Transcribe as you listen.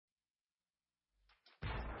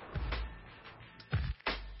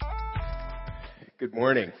Good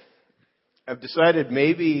morning. I've decided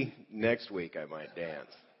maybe next week I might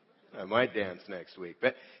dance. I might dance next week.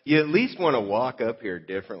 But you at least want to walk up here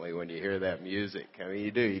differently when you hear that music. I mean,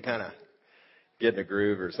 you do. You kind of get in a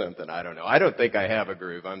groove or something. I don't know. I don't think I have a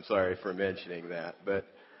groove. I'm sorry for mentioning that. But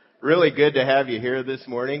really good to have you here this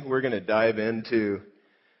morning. We're going to dive into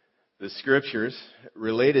the scriptures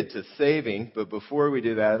related to saving. But before we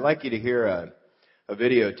do that, I'd like you to hear a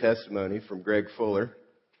video testimony from Greg Fuller.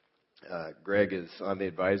 Greg is on the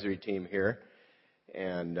advisory team here,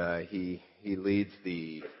 and he leads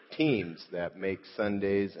the teams that make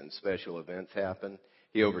Sundays and special events happen.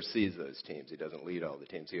 He oversees those teams. He doesn't lead all the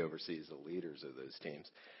teams. He oversees the leaders of those teams.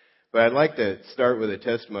 But I'd like to start with a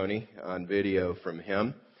testimony on video from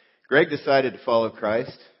him. Greg decided to follow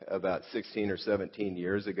Christ about 16 or 17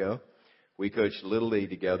 years ago. We coached Little League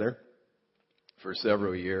together for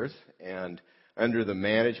several years, and under the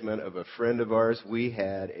management of a friend of ours, we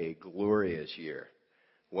had a glorious year.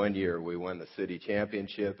 One year we won the city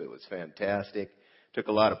championship. It was fantastic. Took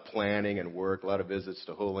a lot of planning and work, a lot of visits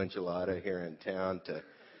to Whole Enchilada here in town to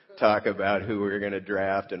talk about who we were going to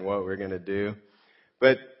draft and what we were going to do.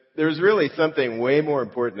 But there was really something way more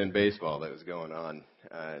important than baseball that was going on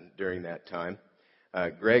during that time.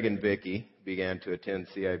 Greg and Vicki began to attend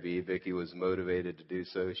CIB. Vicki was motivated to do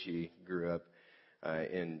so. She grew up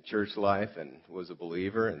in church life and was a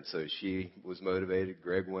believer, and so she was motivated.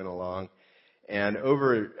 Greg went along. And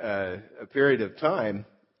over a period of time,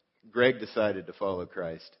 Greg decided to follow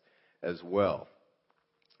Christ as well.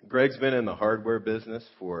 Greg's been in the hardware business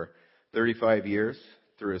for 35 years.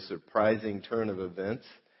 Through a surprising turn of events,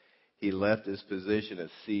 he left his position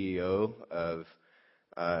as CEO of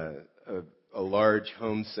a large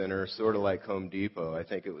home center, sort of like Home Depot. I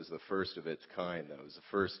think it was the first of its kind. That was the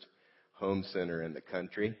first home center in the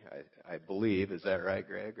country, I believe. Is that right,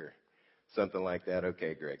 Greg? Or something like that?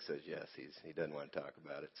 Okay, Greg says yes. He doesn't want to talk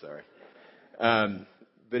about it. Sorry.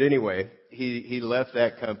 But anyway, he left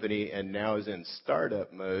that company and now is in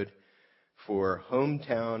startup mode for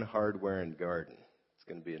Hometown Hardware and Garden. It's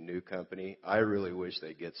going to be a new company. I really wish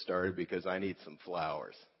they'd get started because I need some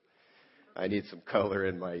flowers. I need some color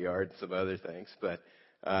in my yard and some other things. But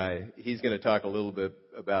he's going to talk a little bit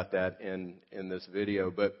about that in this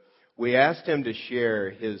video. But we asked him to share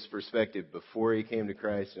his perspective before he came to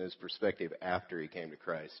Christ and his perspective after he came to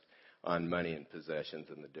Christ on money and possessions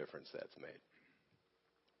and the difference that's made.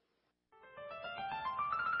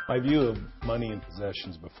 My view of money and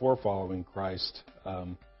possessions before following Christ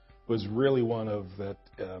was really one of that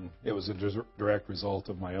it was a direct result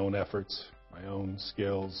of my own efforts, my own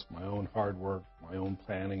skills, my own hard work, my own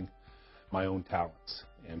planning, my own talents.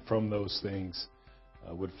 And from those things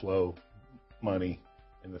would flow money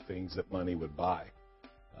and the things that money would buy.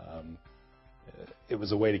 It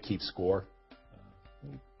was a way to keep score.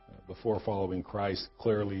 Before following Christ,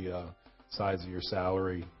 clearly size of your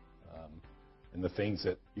salary and the things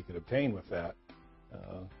that you could obtain with that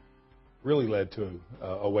really led to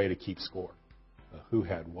a way to keep score. Who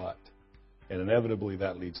had what? And inevitably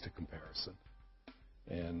that leads to comparison.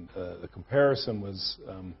 And the comparison was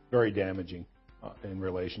very damaging in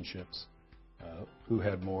relationships. Who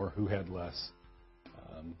had more? Who had less?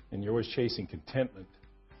 And you're always chasing contentment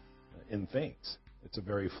in things. It's a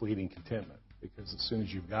very fleeting contentment because as soon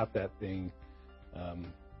as you've got that thing,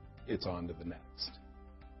 it's on to the next.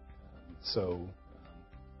 So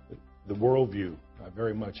the worldview, I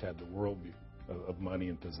very much had the worldview of money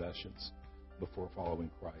and possessions before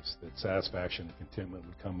following Christ. That satisfaction and contentment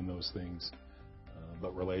would come in those things,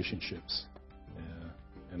 but relationships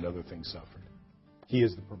and other things suffered. He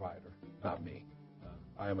is the provider, not me.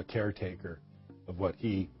 I am a caretaker of what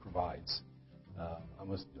He provides.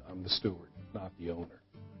 I'm the steward, not the owner.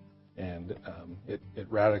 And it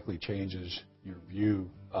radically changes your view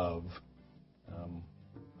of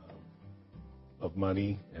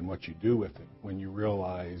money and what you do with it when you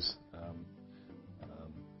realize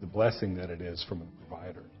the blessing that it is from a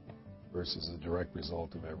provider versus a direct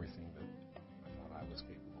result of everything that I thought I was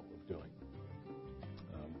capable of doing.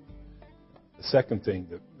 The second thing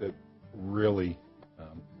that really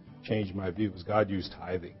changed my view was God used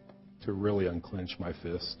tithing to really unclench my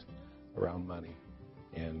fist around money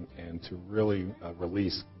and to really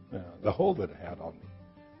release the hold that it had on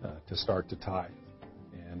me to start to tithe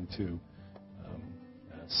and to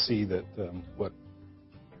see that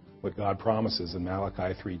what God promises in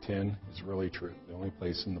Malachi 3:10 is really true. The only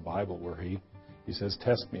place in the Bible where He says,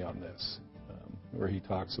 "Test me on this," where He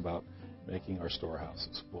talks about making our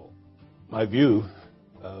storehouses full. My view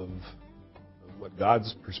of what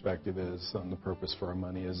God's perspective is on the purpose for our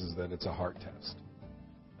money is that it's a heart test,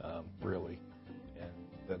 really, and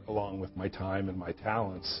that along with my time and my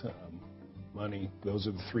talents, money, those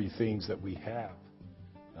are the three things that we have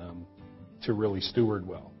to really steward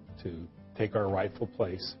well, to take our rightful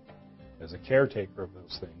place as a caretaker of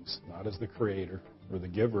those things, not as the creator or the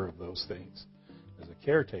giver of those things, as a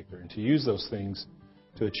caretaker, and to use those things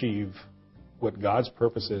to achieve what God's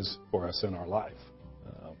purpose is for us in our life,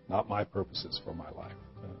 not my purposes for my life.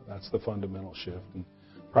 That's the fundamental shift, and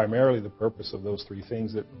primarily the purpose of those three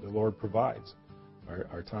things that the Lord provides.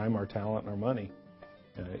 Our time, our talent, and our money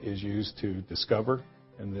is used to discover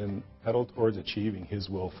and then pedal towards achieving His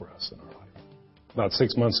will for us in our life. About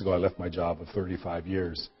 6 months ago, I left my job of 35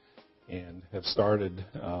 years and have started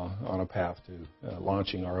on a path to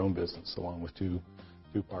launching our own business along with two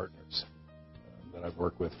partners that I've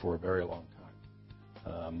worked with for a very long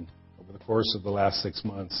time. Over the course of the last 6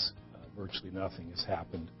 months, virtually nothing has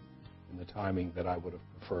happened in the timing that I would have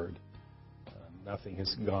preferred. Nothing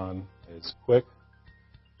has gone as quick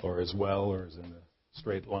or as well or as in a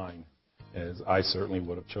straight line as I certainly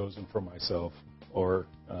would have chosen for myself, or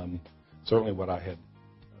certainly what I had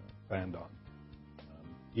planned on.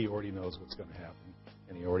 He already knows what's going to happen,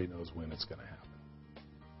 and He already knows when it's going to happen.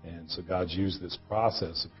 And so God's used this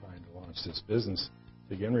process of trying to launch this business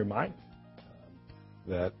to again remind me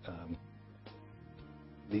that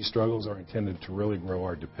these struggles are intended to really grow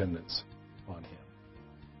our dependence on Him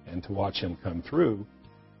and to watch Him come through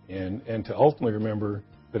and to ultimately remember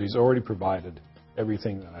that He's already provided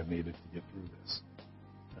everything that I've needed to get through this.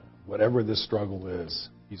 Whatever this struggle is,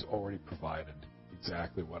 He's already provided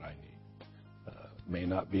exactly what I need. May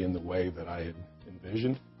not be in the way that I had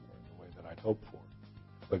envisioned or in the way that I'd hoped for,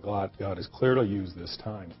 but God has clearly used this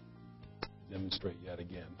time to demonstrate yet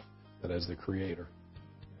again that as the Creator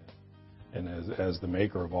and as the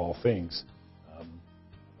Maker of all things,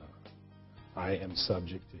 I am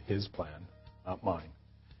subject to His plan, not mine,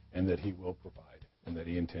 and that He will provide, and that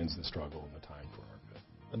He intends the struggle and the time for our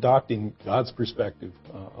good. Adopting God's perspective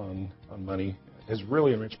on money has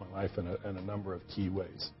really enriched my life in a number of key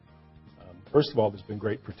ways. First of all, there's been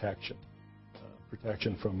great protection.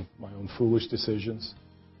 Protection from my own foolish decisions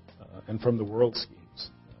and from the world schemes,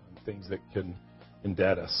 things that can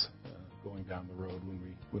indebt us going down the road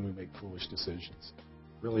when we make foolish decisions.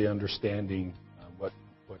 Really understanding what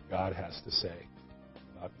God has to say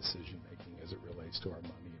about decision making as it relates to our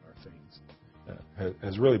money and our things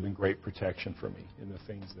has really been great protection for me in the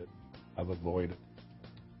things that I've avoided,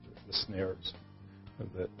 the snares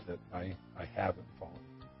that I haven't fallen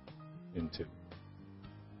into.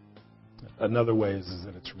 Another way is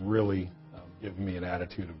that it's really given me an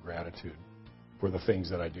attitude of gratitude for the things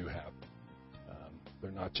that I do have.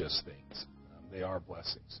 They're not just things. They are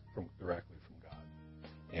blessings directly from God.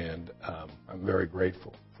 And I'm very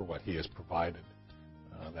grateful for what He has provided.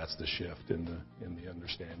 That's the shift in the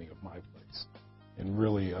understanding of my place, and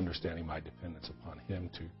really understanding my dependence upon Him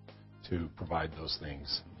to provide those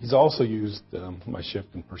things. He's also used my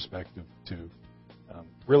shift in perspective to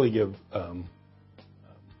really give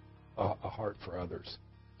a heart for others.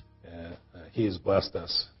 He has blessed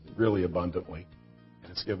us really abundantly,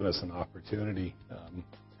 and it's given us an opportunity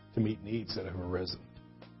to meet needs that have arisen.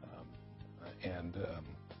 And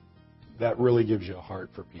that really gives you a heart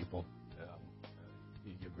for people.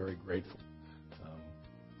 You get very grateful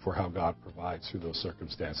for how God provides through those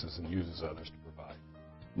circumstances and uses others to provide.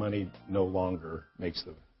 Money no longer makes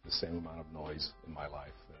the same amount of noise in my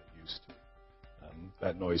life that it used to.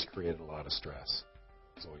 That noise created a lot of stress.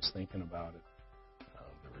 I was always thinking about it.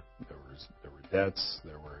 There were debts.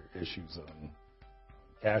 There were issues on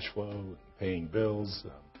cash flow and paying bills.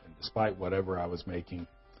 And despite whatever I was making,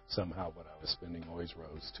 somehow what I was spending always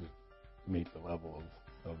rose to meet the level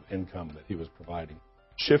of income that He was providing.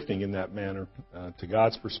 Shifting in that manner to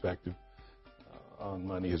God's perspective on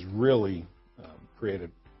money has really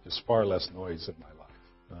created just far less noise in my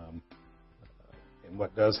life. And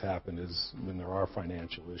what does happen is when there are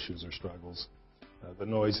financial issues or struggles, the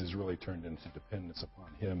noise has really turned into dependence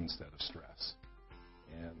upon Him instead of stress.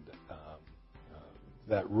 And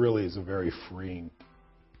that really is a very freeing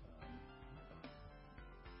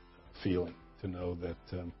feeling to know that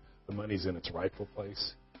the money's in its rightful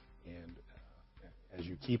place, and as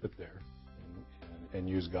you keep it there and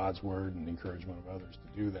use God's Word and encouragement of others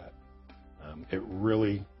to do that, it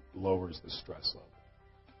really lowers the stress level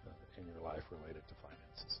in your life related to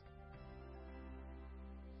finances.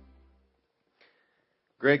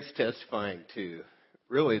 Greg's testifying to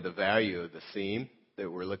really the value of the theme that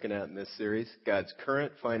we're looking at in this series. God's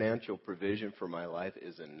current financial provision for my life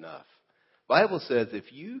is enough. The Bible says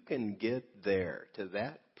if you can get there, to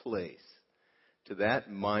that place, to that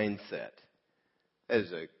mindset, that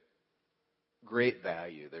is a great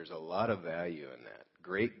value. There's a lot of value in that.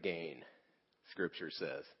 Great gain, Scripture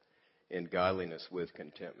says. in godliness with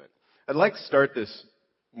contentment. I'd like to start this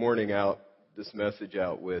message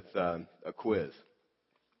out with a quiz.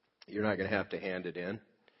 You're not going to have to hand it in.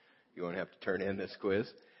 You won't have to turn in this quiz.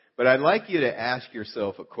 But I'd like you to ask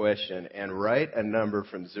yourself a question and write a number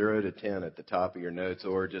from 0 to 10 at the top of your notes,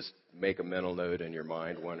 or just make a mental note in your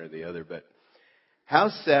mind, one or the other. But how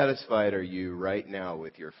satisfied are you right now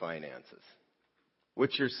with your finances?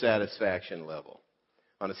 What's your satisfaction level?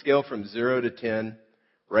 On a scale from 0 to 10,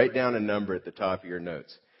 write down a number at the top of your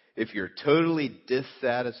notes. If you're totally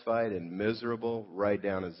dissatisfied and miserable, write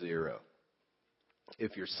down a 0.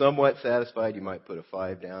 If you're somewhat satisfied, you might put a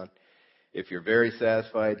 5 down. If you're very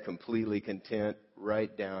satisfied, completely content,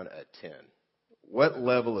 write down a 10. What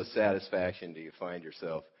level of satisfaction do you find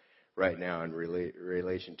yourself right now in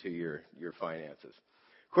relation to your finances?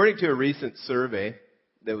 According to a recent survey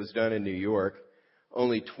that was done in New York,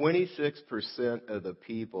 only 26% of the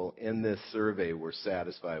people in this survey were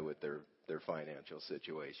satisfied with their financial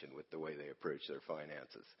situation, with the way they approach their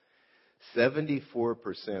finances.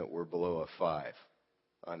 74% were below a 5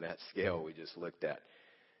 on that scale we just looked at.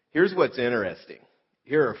 Here's what's interesting.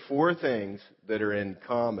 Here are 4 things that are in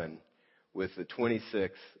common with the 26%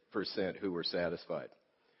 who were satisfied.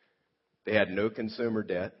 They had no consumer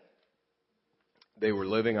debt. They were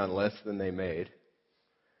living on less than they made.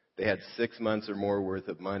 They had 6 months or more worth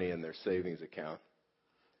of money in their savings account.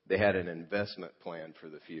 They had an investment plan for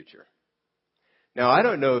the future. Now, I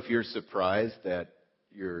don't know if you're surprised that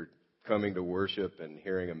you're coming to worship and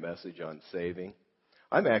hearing a message on saving.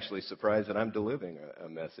 I'm actually surprised that I'm delivering a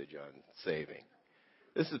message on saving.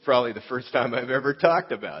 This is probably the first time I've ever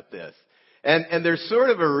talked about this. And there's sort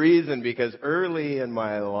of a reason, because early in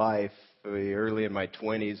my life, early in my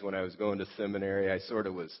 20s when I was going to seminary, I sort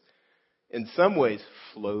of was in some ways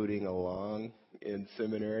floating along in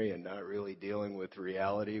seminary and not really dealing with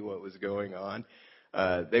reality, what was going on.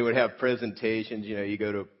 They would have presentations, you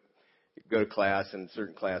go to class, and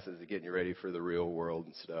certain classes are getting you ready for the real world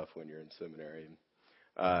and stuff when you're in seminary.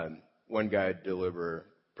 One guy would deliver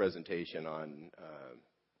a presentation on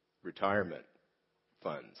retirement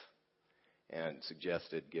funds and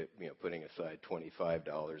suggested putting aside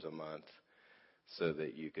 $25 a month so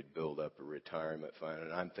that you could build up a retirement fund.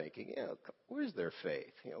 And I'm thinking, where's their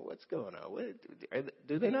faith? What's going on?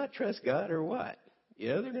 Do they not trust God or what?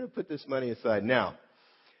 They're going to put this money aside. Now,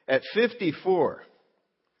 at 54,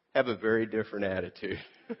 have a very different attitude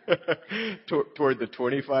toward the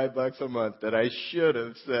 $25 a month that I should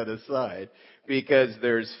have set aside, because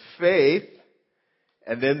there's faith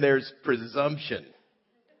and then there's presumption.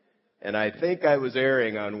 And I think I was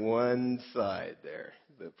erring on one side there,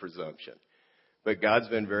 the presumption. But God's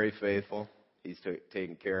been very faithful. He's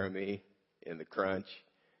taken care of me in the crunch,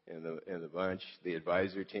 in the bunch. The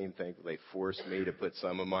advisory team, thankfully, forced me to put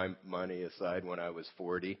some of my money aside when I was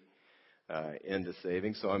 40 into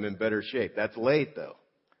savings. So I'm in better shape. That's late, though.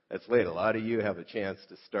 That's late. A lot of you have a chance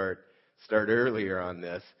to start earlier on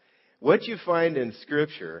this. What you find in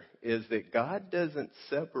Scripture is that God doesn't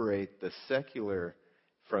separate the secular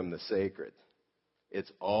from the sacred.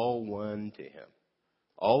 It's all one to Him.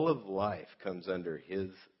 All of life comes under His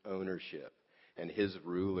ownership and His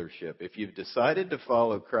rulership. If you've decided to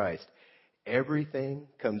follow Christ, everything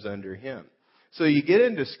comes under Him. So you get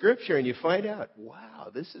into Scripture and you find out,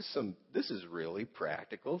 wow, this is really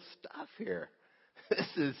practical stuff here.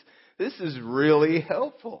 This is really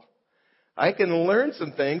helpful. I can learn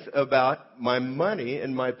some things about my money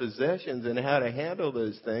and my possessions and how to handle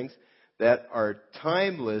those things that are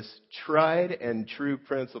timeless, tried and true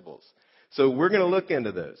principles. So we're going to look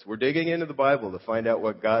into those. We're digging into the Bible to find out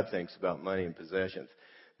what God thinks about money and possessions.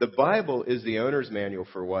 The Bible is the owner's manual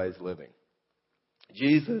for wise living.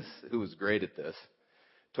 Jesus, who was great at this,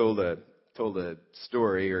 told a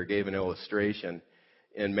story or gave an illustration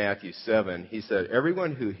in Matthew 7. He said,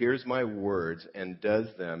 "Everyone who hears my words and does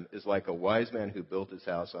them is like a wise man who built his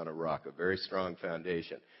house on a rock, a very strong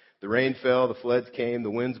foundation. The rain fell, the floods came,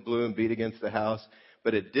 the winds blew and beat against the house,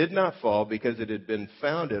 but it did not fall because it had been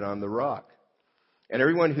founded on the rock. And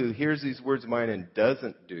everyone who hears these words of mine and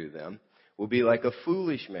doesn't do them will be like a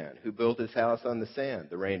foolish man who built his house on the sand.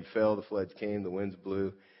 The rain fell, the floods came, the winds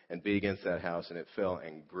blew and beat against that house, and it fell,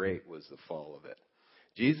 and great was the fall of it."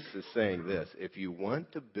 Jesus is saying this: if you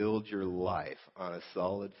want to build your life on a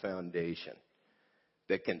solid foundation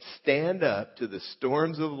that can stand up to the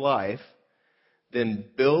storms of life, then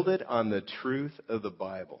build it on the truth of the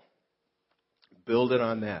Bible. Build it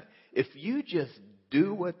on that. If you just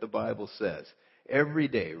do what the Bible says every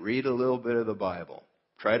day, read a little bit of the Bible,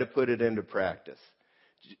 try to put it into practice.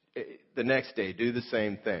 the next day, do the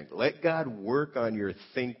same thing. Let God work on your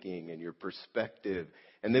thinking and your perspective,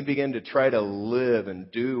 and then begin to try to live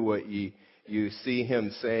and do what you see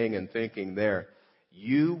him saying and thinking there.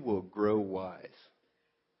 You will grow wise.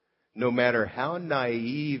 No matter how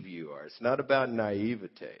naive you are. It's not about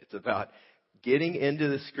naivete. It's about getting into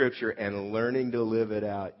the Scripture and learning to live it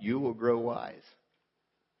out. You will grow wise.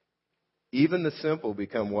 Even the simple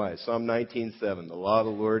become wise. Psalm 19:7, the law of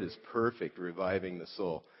the Lord is perfect, reviving the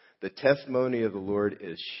soul. The testimony of the Lord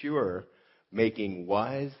is sure, making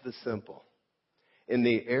wise the simple. In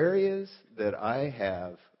the areas that I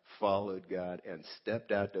have followed God and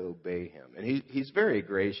stepped out to obey him, and he's very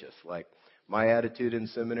gracious. Like my attitude in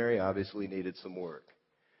seminary obviously needed some work.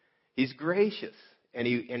 He's gracious, and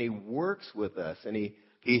he works with us, and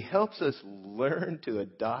he helps us learn to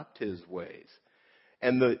adopt his ways.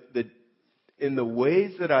 And in the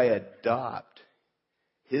ways that I adopt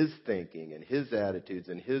his thinking and his attitudes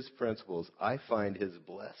and his principles, I find his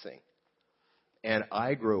blessing. And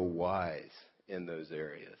I grow wise in those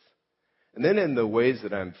areas. And then in the ways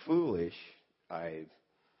that I'm foolish, I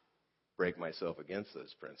break myself against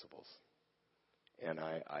those principles. And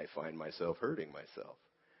I find myself hurting myself.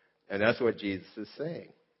 And that's what Jesus is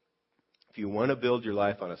saying. If you want to build your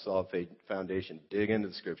life on a solid foundation, dig into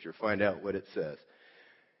the Scripture, find out what it says.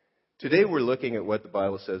 Today we're looking at what the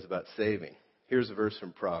Bible says about saving. Here's a verse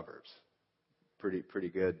from Proverbs. Pretty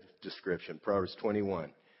good description. Proverbs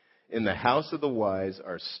 21. In the house of the wise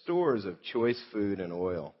are stores of choice food and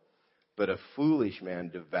oil, but a foolish man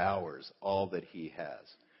devours all that he has.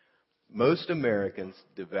 Most Americans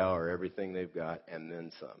devour everything they've got and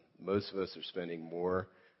then some. Most of us are spending more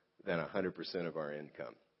than 100% of our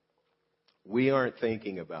income. We aren't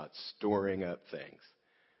thinking about storing up things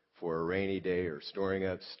for a rainy day or storing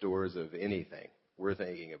up stores of anything. We're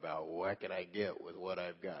thinking about what can I get with what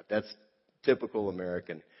I've got. That's typical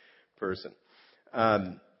American person.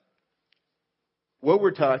 What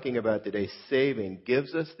we're talking about today, saving,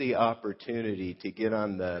 gives us the opportunity to get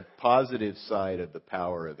on the positive side of the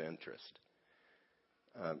power of interest.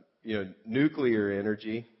 Nuclear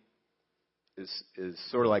energy is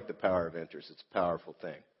sort of like the power of interest. It's a powerful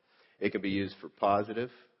thing. It can be used for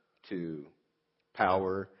positive, to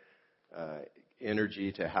power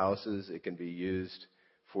energy to houses. It can be used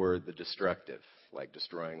for the destructive, like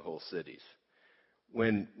destroying whole cities.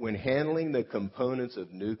 When handling the components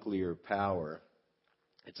of nuclear power,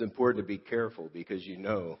 it's important to be careful because you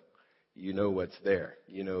know what's there.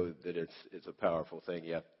 You know that it's a powerful thing.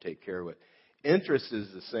 You have to take care of it. Interest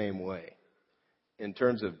is the same way. In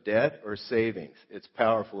terms of debt or savings, it's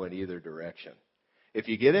powerful in either direction. If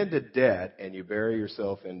you get into debt and you bury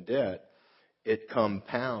yourself in debt, it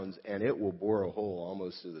compounds and it will bore a hole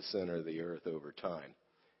almost to the center of the earth over time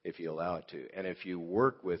if you allow it to. And if you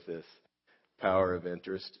work with this power of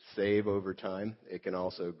interest, save over time, it can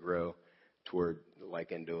also grow toward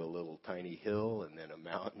like into a little tiny hill and then a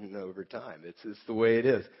mountain over time. It's the way it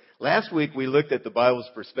is. Last week we looked at the Bible's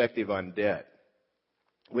perspective on debt.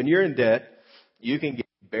 When you're in debt, you can get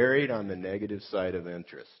buried on the negative side of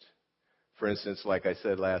interest. For instance, like I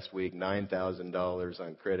said last week, $9,000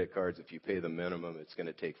 on credit cards. If you pay the minimum, it's going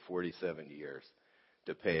to take 47 years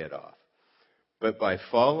to pay it off. But by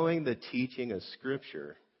following the teaching of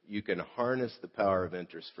Scripture, you can harness the power of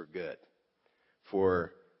interest for good.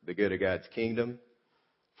 For the good of God's kingdom,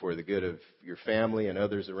 for the good of your family and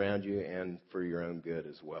others around you, and for your own good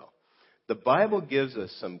as well. The Bible gives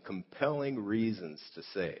us some compelling reasons to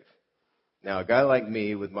save. Now, a guy like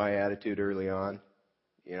me, with my attitude early on,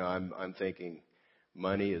 I'm thinking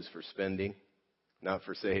money is for spending, not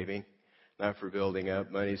for saving, not for building up.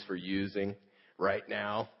 Money's for using right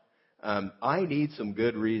now. I need some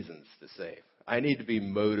good reasons to save. I need to be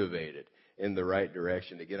motivated in the right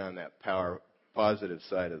direction to get on that positive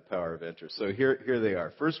side of the power of interest. So here they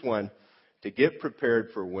are. First one, to get prepared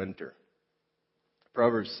for winter.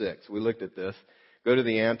 Proverbs 6, we looked at this. Go to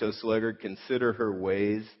the ant, O sluggard, consider her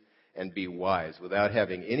ways and be wise. Without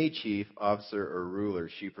having any chief, officer, or ruler,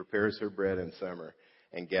 she prepares her bread in summer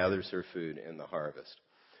and gathers her food in the harvest.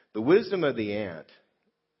 The wisdom of the ant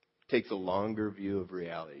takes a longer view of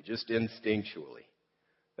reality, just instinctually.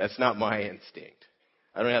 That's not my instinct.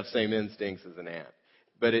 I don't have the same instincts as an ant.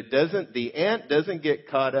 But the ant doesn't get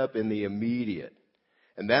caught up in the immediate.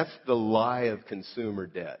 And that's the lie of consumer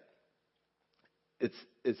debt.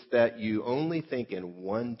 It's that you only think in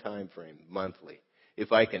one time frame, monthly.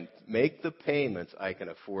 If I can make the payments, I can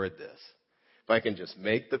afford this. If I can just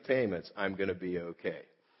make the payments, I'm going to be okay.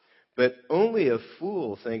 But only a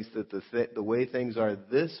fool thinks that the way things are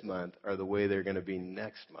this month are the way they're going to be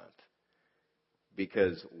next month.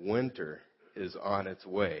 Because winter is on its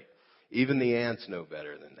way. Even the ants know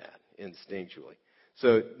better than that. instinctually.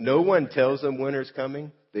 So no one tells them winter's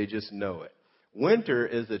coming. They just know it. Winter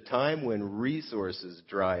is a time when resources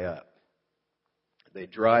dry up. They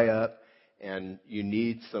dry up, and you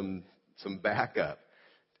need some backup.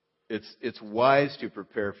 It's wise to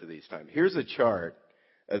prepare for these times. Here's a chart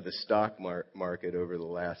of the stock market over the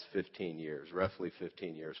last 15 years, roughly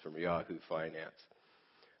 15 years from Yahoo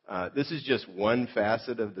Finance. This is just one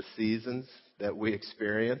facet of the seasons that we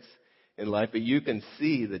experience in life, but you can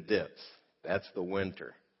see the dips. That's the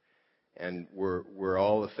winter. And we're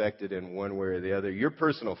all affected in one way or the other. Your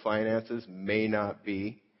personal finances may not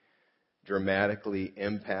be dramatically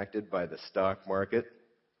impacted by the stock market.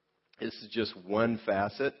 This is just one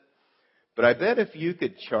facet. But I bet if you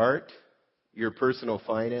could chart your personal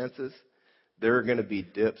finances, there are going to be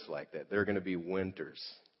dips like that. There are going to be winters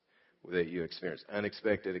that you experience.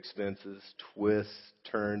 Unexpected expenses, twists,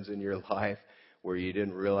 turns in your life where you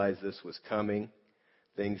didn't realize this was coming.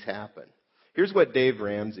 Things happen. Here's what Dave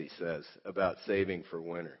Ramsey says about saving for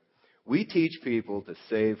winter. We teach people to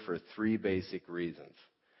save for 3 basic reasons.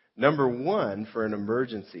 Number 1, for an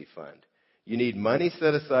emergency fund. You need money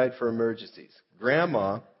set aside for emergencies.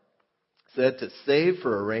 Grandma said to save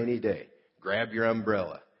for a rainy day. Grab your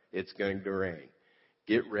umbrella. It's going to rain.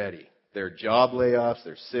 Get ready. There are job layoffs.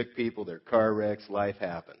 There are sick people. There are car wrecks. Life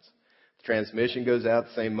happens. The transmission goes out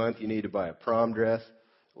the same month. You need to buy a prom dress.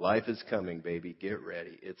 Life is coming, baby. Get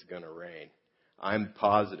ready. It's going to rain. I'm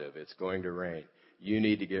positive it's going to rain. You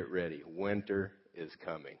need to get ready. Winter is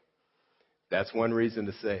coming. That's one reason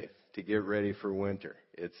to save, to get ready for winter.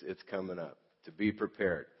 It's coming up, to be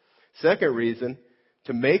prepared. Second reason,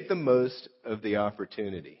 to make the most of the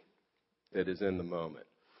opportunity that is in the moment.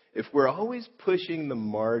 If we're always pushing the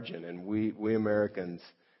margin, and we Americans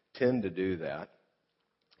tend to do that,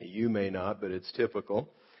 you may not, but it's typical.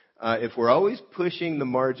 If we're always pushing the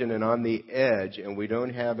margin and on the edge and we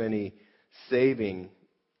don't have any saving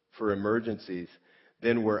for emergencies,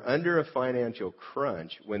 then we're under a financial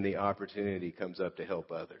crunch when the opportunity comes up to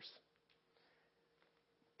help others.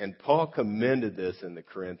 And Paul commended this in the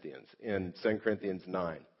Corinthians, in 2 Corinthians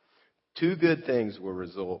 9. 2 good things will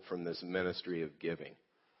result from this ministry of giving.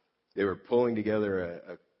 They were pulling together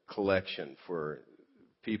a collection for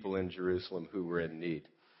people in Jerusalem who were in need.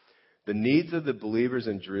 The needs of the believers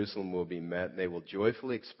in Jerusalem will be met, and they will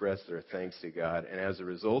joyfully express their thanks to God. And as a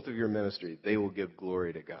result of your ministry, they will give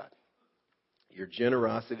glory to God. Your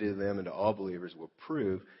generosity to them and to all believers will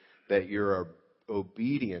prove that you're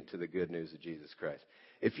obedient to the good news of Jesus Christ.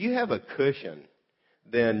 If you have a cushion,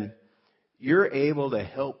 then you're able to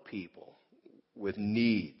help people with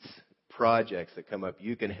needs, projects that come up.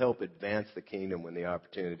 You can help advance the kingdom when the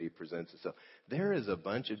opportunity presents itself. There is a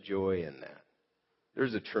bunch of joy in that.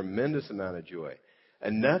 There's a tremendous amount of joy.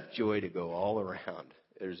 Enough joy to go all around.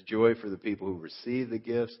 There's joy for the people who receive the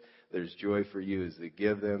gifts. There's joy for you as they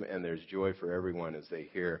give them. And there's joy for everyone as they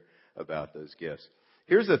hear about those gifts.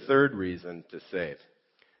 Here's a third reason to save.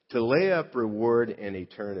 To lay up reward in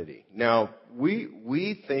eternity. Now,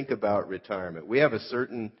 we think about retirement. We have a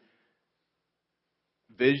certain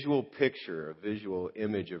visual picture, a visual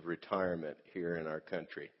image of retirement here in our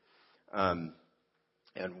country.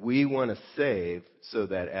 And we want to save so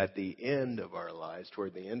that at the end of our lives,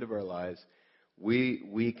 toward the end of our lives,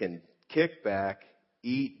 we can kick back,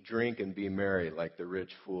 eat, drink, and be merry like the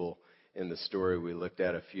rich fool in the story we looked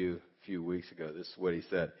at a few weeks ago. This is what he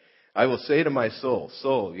said. I will say to my soul,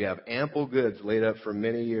 soul, you have ample goods laid up for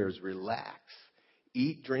many years. Relax,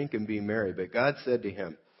 eat, drink, and be merry. But God said to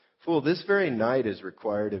him, fool, this very night is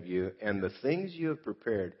required of you, and the things you have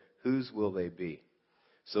prepared, whose will they be?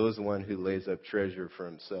 So is the one who lays up treasure for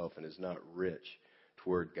himself and is not rich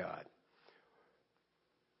toward God.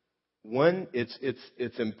 One,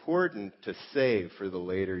 it's important to save for the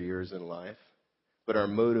later years in life, but our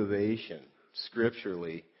motivation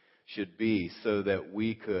scripturally should be so that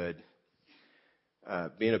we could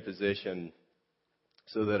be in a position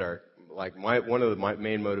so that one of my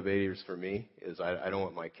main motivators for me is I don't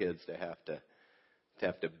want my kids to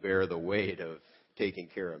have to bear the weight of taking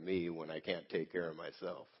care of me when I can't take care of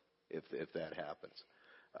myself, if that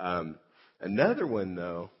happens. Another one,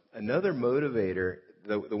 though, another motivator,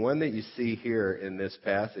 the one that you see here in this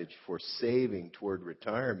passage for saving toward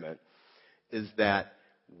retirement, is that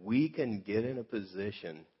we can get in a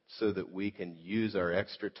position so that we can use our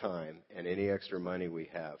extra time and any extra money we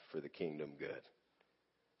have for the kingdom good,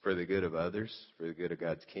 for the good of others, for the good of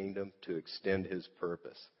God's kingdom, to extend his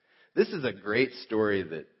purpose. This is a great story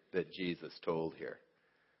that Jesus told here,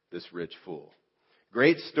 this rich fool.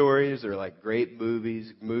 Great stories are like great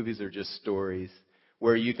movies. Movies are just stories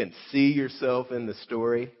where you can see yourself in the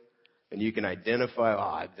story. And you can identify,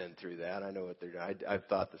 I've been through that. I know what they're doing. I've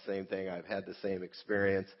thought the same thing. I've had the same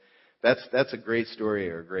experience. That's a great story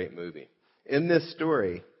or a great movie. In this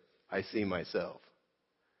story, I see myself.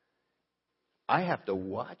 I have to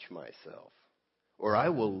watch myself, or I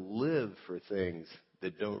will live for things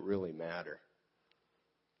that don't really matter.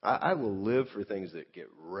 I will live for things that get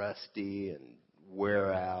rusty and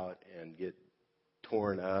wear out and get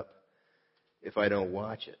torn up if I don't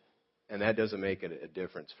watch it. And that doesn't make it a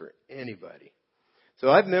difference for anybody. So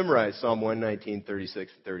I've memorized Psalm 119,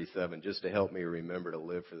 36, and 37 just to help me remember to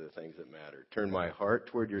live for the things that matter. Turn my heart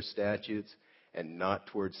toward your statutes and not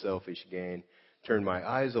toward selfish gain. Turn my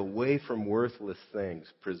eyes away from worthless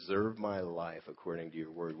things. Preserve my life according to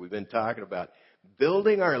your word. We've been talking about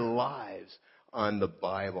building our lives on the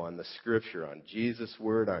Bible, on the Scripture, on Jesus'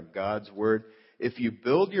 word, on God's word. If you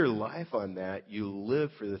build your life on that, you live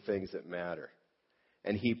for the things that matter.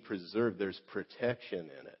 And there's protection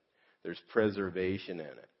in it. There's preservation in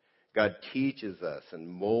it. God teaches us and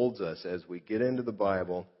molds us as we get into the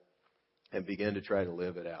Bible and begin to try to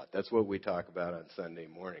live it out. That's what we talk about on Sunday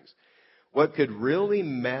mornings. What could really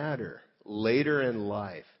matter later in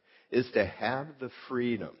life is to have the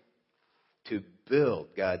freedom to build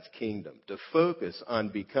God's kingdom, to focus on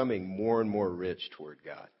becoming more and more rich toward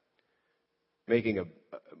God, making a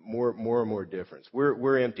more and more difference.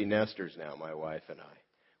 We're empty nesters now, my wife and I.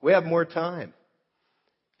 We have more time,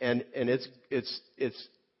 and it's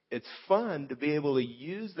fun to be able to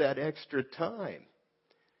use that extra time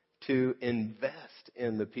to invest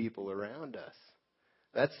in the people around us.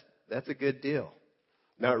 That's a good deal.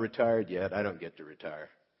 Not retired yet. I don't get to retire.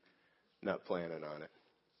 Not planning on it.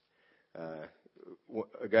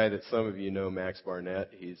 A guy that some of you know, Max Barnett,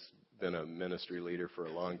 he's been a ministry leader for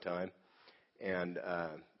a long time. And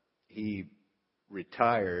he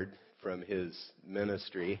retired from his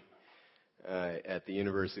ministry at the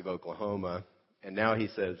University of Oklahoma. And now he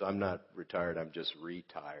says, I'm not retired, I'm just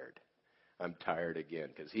retired. I'm tired again,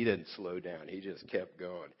 because he didn't slow down. He just kept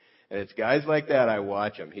going. And it's guys like that, I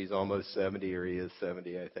watch him. He's almost 70, or he is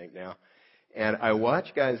 70, I think now. And I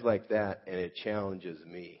watch guys like that, and it challenges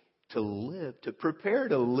me to prepare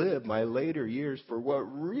to live my later years for what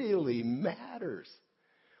really matters.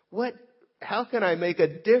 How can I make a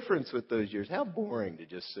difference with those years? How boring to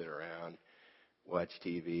just sit around, watch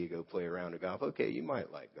TV, go play a round of golf. Okay, you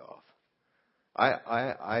might like golf.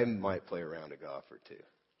 I might play a round of golf or two.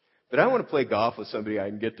 But I want to play golf with somebody I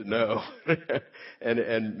can get to know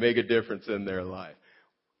and make a difference in their life.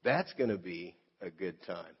 That's going to be a good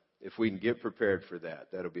time. If we can get prepared for that,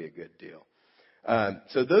 that'll be a good deal.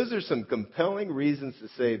 So those are some compelling reasons to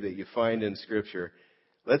save that you find in Scripture.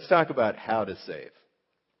 Let's talk about how to save.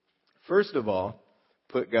 First of all,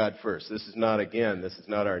 put God first. This is not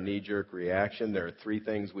our knee-jerk reaction. There are three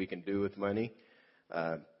things we can do with money.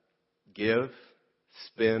 Give,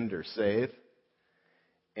 spend, or save.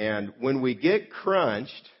 And when we get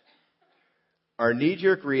crunched, our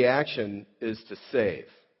knee-jerk reaction is to save.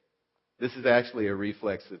 This is actually a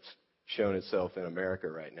reflex that's shown itself in America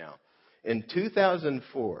right now. In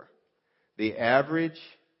 2004, the average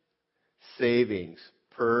savings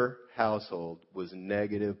per household was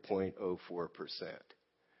negative 0.04%.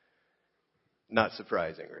 Not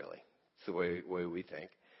surprising, really. It's the way we think.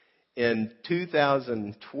 In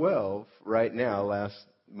 2012, right now, last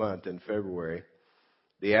month in February,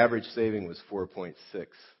 the average saving was 4.6%.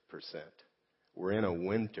 We're in a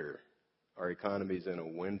winter. Our economy's in a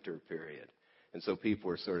winter period. And so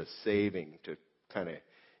people are sort of saving to kind of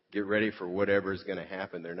get ready for whatever's going to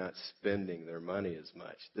happen. They're not spending their money as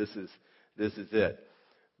much. This is it.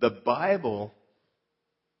 The Bible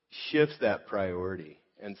shifts that priority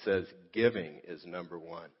and says giving is number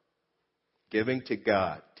one. Giving to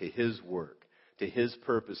God, to His work, to His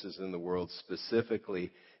purposes in the world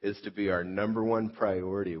specifically is to be our number one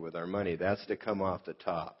priority with our money. That's to come off the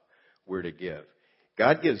top. We're to give.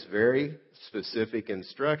 God gives very specific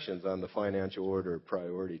instructions on the financial order of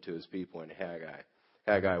priority to His people in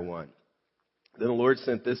Haggai 1. Then the Lord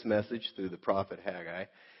sent this message through the prophet Haggai.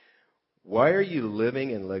 Why are you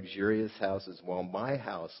living in luxurious houses while my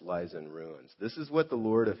house lies in ruins? This is what the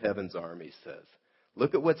Lord of heaven's armies says.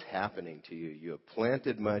 Look at what's happening to you. You have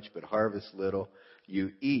planted much but harvest little.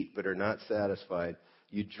 You eat but are not satisfied.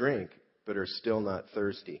 You drink but are still not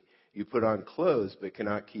thirsty. You put on clothes but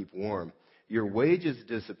cannot keep warm. Your wages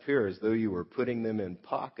disappear as though you were putting them in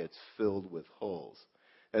pockets filled with holes.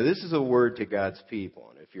 Now, this is a word to God's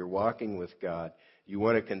people. And if you're walking with God, you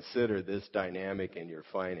want to consider this dynamic in your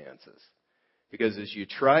finances. Because as you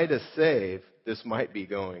try to save, this might be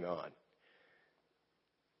going on.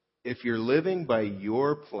 If you're living by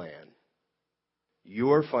your plan,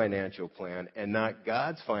 your financial plan and not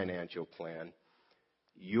God's financial plan,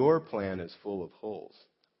 your plan is full of holes.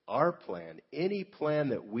 Our plan, any plan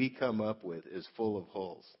that we come up with, is full of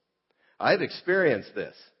holes. I've experienced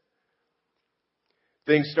this.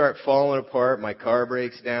 Things start falling apart, my car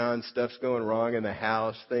breaks down, stuff's going wrong in the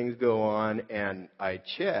house, things go on, and I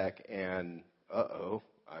check, and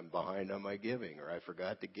I'm behind on my giving, or I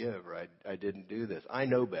forgot to give, or I didn't do this. I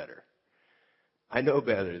know better. I know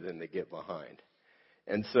better than to get behind.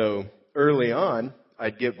 And so early on,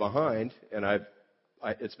 I'd get behind, and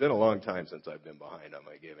it's been a long time since I've been behind on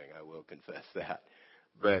my giving, I will confess that.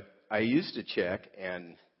 But I used to check,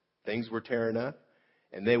 and things were tearing up,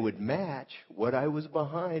 and they would match what I was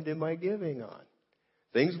behind in my giving on.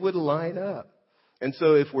 Things would line up. And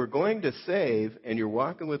so if we're going to save and you're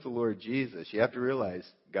walking with the Lord Jesus, you have to realize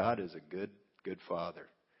God is a good Father.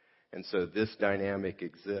 And so this dynamic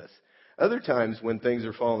exists. Other times when things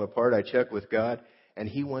are falling apart, I check with God, and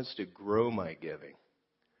He wants to grow my giving.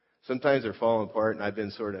 Sometimes they're falling apart, and I've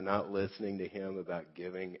been sort of not listening to Him about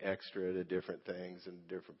giving extra to different things and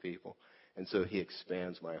different people. And so He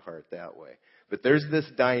expands my heart that way. But there's this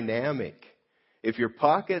dynamic. If your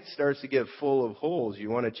pocket starts to get full of holes, you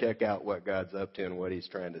want to check out what God's up to and what He's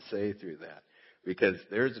trying to say through that. Because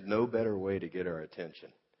there's no better way to get our attention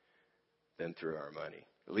than through our money.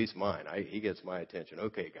 At least mine. He gets my attention.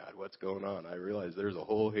 Okay, God, what's going on? I realize there's a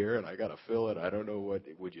hole here and I got to fill it. I don't know what.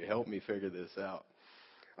 Would you help me figure this out?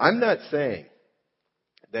 I'm not saying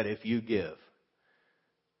that if you give,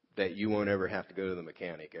 that you won't ever have to go to the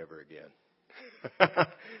mechanic ever again.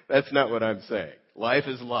 That's not what I'm saying. Life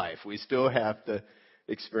is life. We still have to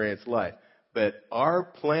experience life. But our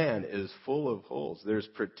plan is full of holes. There's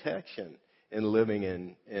protection in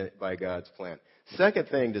living by God's plan. Second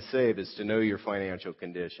thing to save is to know your financial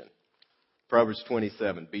condition. Proverbs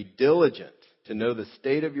 27, be diligent to know the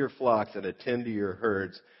state of your flocks and attend to your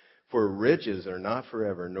herds, for riches are not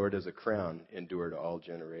forever, nor does a crown endure to all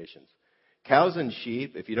generations. Cows and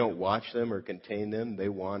sheep, if you don't watch them or contain them, they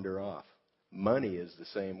wander off. Money is the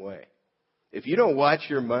same way. If you don't watch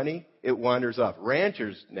your money, it wanders off.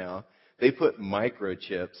 Ranchers now, they put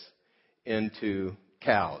microchips into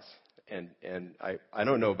cows. And I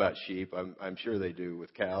don't know about sheep. I'm sure they do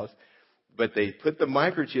with cows. But they put the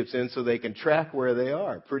microchips in so they can track where they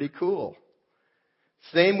are. Pretty cool.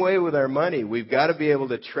 Same way with our money. We've got to be able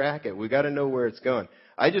to track it. We've got to know where it's going.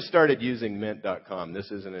 I just started using Mint.com.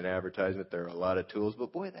 This isn't an advertisement. There are a lot of tools.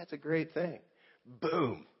 But boy, that's a great thing.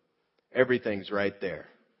 Boom. Everything's right there.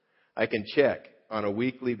 I can check on a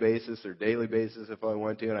weekly basis or daily basis if I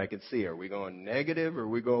want to, and I can see, are we going negative or are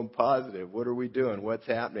we going positive? What are we doing? What's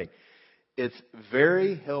happening? It's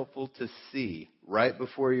very helpful to see right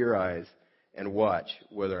before your eyes and watch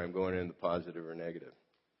whether I'm going into positive or negative.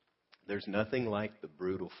 There's nothing like the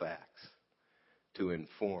brutal facts to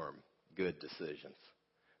inform good decisions.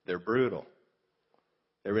 They're brutal.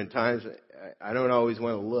 There have been times I don't always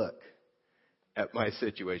want to look at my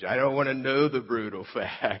situation. I don't want to know the brutal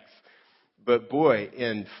facts. But boy,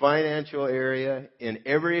 in financial area, in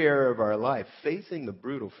every area of our life, facing the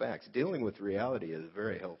brutal facts, dealing with reality is a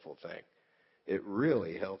very helpful thing. It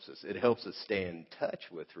really helps us. It helps us stay in touch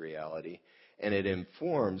with reality, and it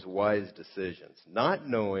informs wise decisions. Not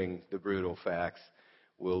knowing the brutal facts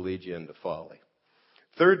will lead you into folly.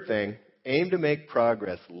 Third thing, aim to make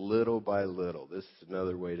progress little by little. This is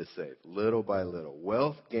another way to say it. Little by little.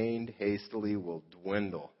 Wealth gained hastily will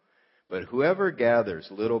dwindle, but whoever gathers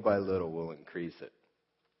little by little will increase it.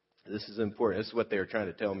 This is important. This is what they were trying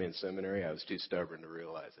to tell me in seminary. I was too stubborn to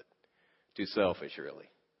realize it. Too selfish, really.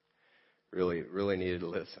 Really needed to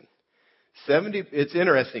listen. It's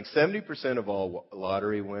interesting. 70% of all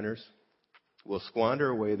lottery winners will squander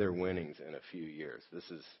away their winnings in a few years. This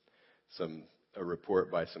is a report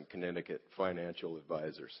by some Connecticut financial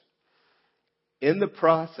advisors. In the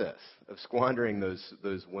process of squandering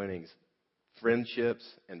those winnings, friendships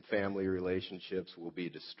and family relationships will be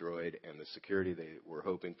destroyed, and the security they were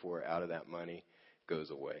hoping for out of that money goes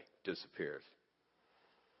away, disappears.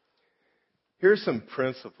 Here's some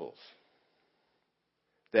principles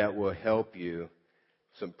that will help you,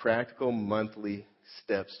 some practical monthly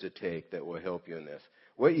steps to take that will help you in this.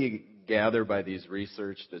 What you gather by these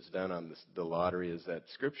research that's done on the lottery is that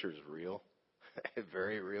Scripture is real,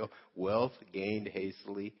 very real. Wealth gained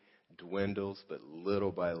hastily dwindles, but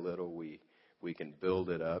little by little we can build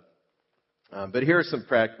it up. But here are some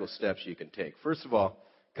practical steps you can take. First of all,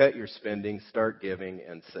 cut your spending, start giving,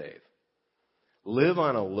 and save. Live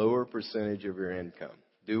on a lower percentage of your income.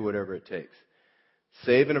 Do whatever it takes.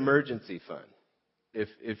 Save an emergency fund.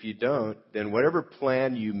 If you don't, then whatever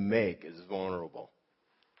plan you make is vulnerable.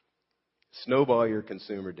 snowball your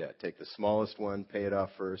consumer debt. Take the smallest one, pay it off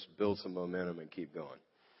first, build some momentum, and keep going.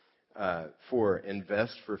 4,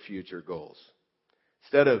 invest for future goals.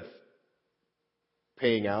 Instead of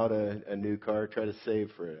paying out a new car, try to save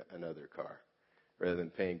for another car rather than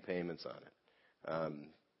paying payments on it.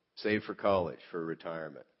 Save for college, for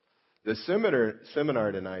retirement. The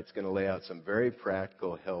seminar tonight is going to lay out some very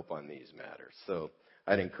practical help on these matters. So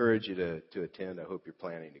I'd encourage you to attend. I hope you're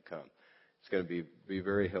planning to come. It's going to be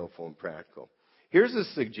very helpful and practical. Here's a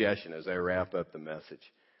suggestion as I wrap up the message.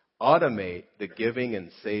 Automate the giving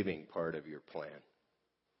and saving part of your plan.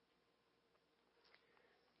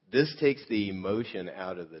 This takes the emotion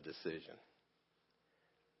out of the decision.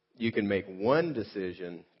 You can make one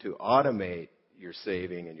decision to automate your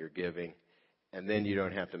saving and your giving, and then you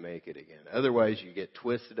don't have to make it again. Otherwise, you get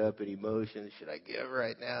twisted up in emotions. Should I give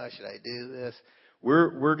right now? Should I do this?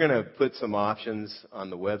 We're going to put some options on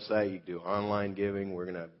the website. You can do online giving. We're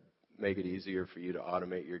going to make it easier for you to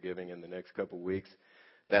automate your giving in the next couple of weeks.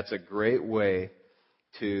 That's a great way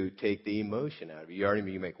to take the emotion out of it.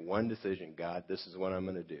 You make one decision. God, this is what I'm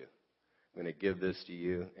going to do. I'm going to give this to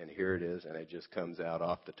you, and here it is, and it just comes out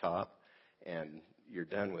off the top, and you're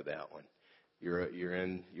done with that one. You're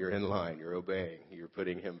in line. You're obeying. You're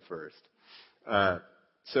putting Him first.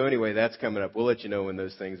 So anyway, that's coming up. We'll let you know when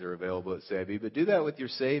those things are available at Savvy. But do that with your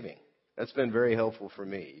saving. That's been very helpful for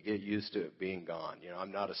me. You get used to it being gone.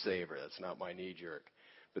 I'm not a saver. That's not my knee jerk.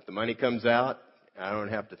 But the money comes out. I don't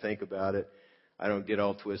have to think about it. I don't get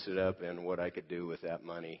all twisted up in what I could do with that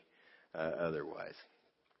money otherwise.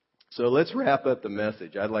 So let's wrap up the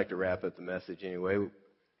message. I'd like to wrap up the message anyway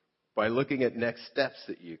by looking at next steps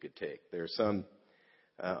that you could take. There's some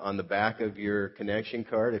on the back of your connection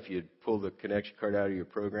card. If you'd pull the connection card out of your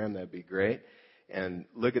program, that'd be great. And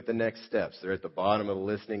look at the next steps. They're at the bottom of the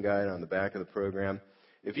listening guide on the back of the program.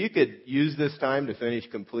 If you could use this time to finish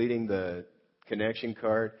completing the connection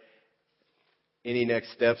card, any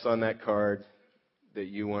next steps on that card that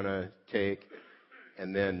you want to take,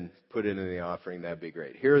 and then put it in the offering, that'd be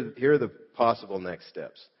great. Here are the possible next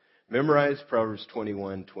steps. Memorize Proverbs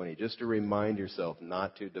 21:20, just to remind yourself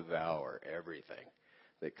not to devour everything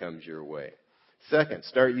that comes your way. Second,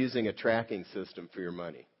 start using a tracking system for your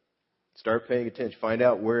money. Start paying attention. Find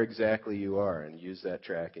out where exactly you are and use that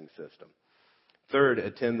tracking system. Third,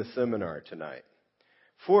 attend the seminar tonight.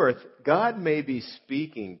 Fourth, God may be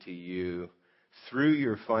speaking to you through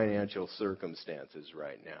your financial circumstances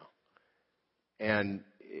right now. And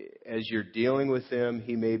as you're dealing with Him,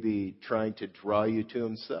 He may be trying to draw you to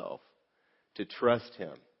Himself, to trust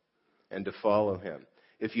Him, and to follow Him.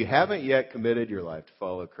 If you haven't yet committed your life to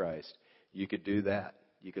follow Christ, you could do that.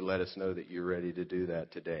 You could let us know that you're ready to do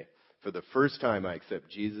that today. For the first time, I accept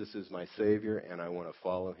Jesus as my Savior, and I want to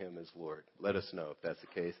follow Him as Lord. Let us know if that's the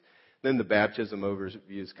case. Then the baptism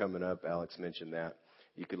overview is coming up. Alex mentioned that.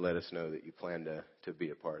 You could let us know that you plan to be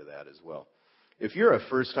a part of that as well. If you're a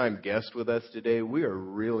first-time guest with us today, we are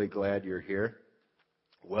really glad you're here.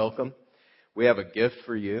 Welcome. We have a gift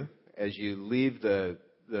for you. As you leave the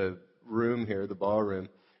room here, the ballroom,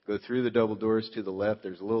 go through the double doors to the left.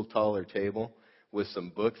 There's a little taller table with some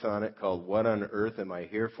books on it called What on Earth Am I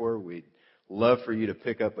Here For? We'd love for you to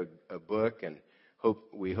pick up a book, and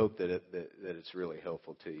we hope that it's really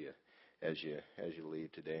helpful to you as you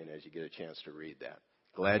leave today and as you get a chance to read that.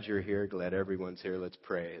 Glad you're here. Glad everyone's here. Let's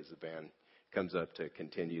pray as the band comes up to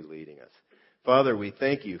continue leading us. Father, we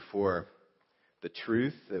thank you for the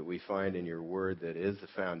truth that we find in your word that is the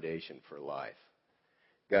foundation for life.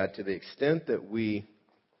 God, to the extent that we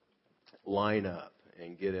line up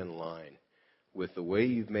and get in line with the way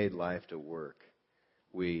you've made life to work,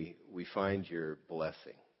 we find your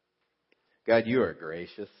blessing. God, you are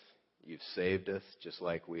gracious. You've saved us just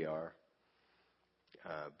like we are.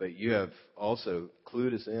 But you have also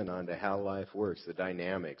clued us in onto how life works, the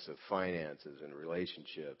dynamics of finances and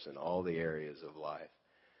relationships and all the areas of life.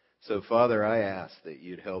 So, Father, I ask that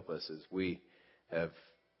you'd help us as we have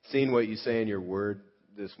seen what you say in your word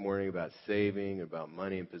this morning about saving, about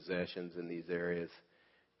money and possessions in these areas.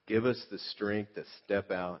 Give us the strength to step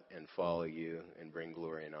out and follow you and bring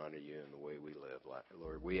glory and honor you in the way we live.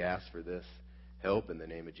 Lord, we ask for this help in the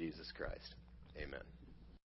name of Jesus Christ. Amen.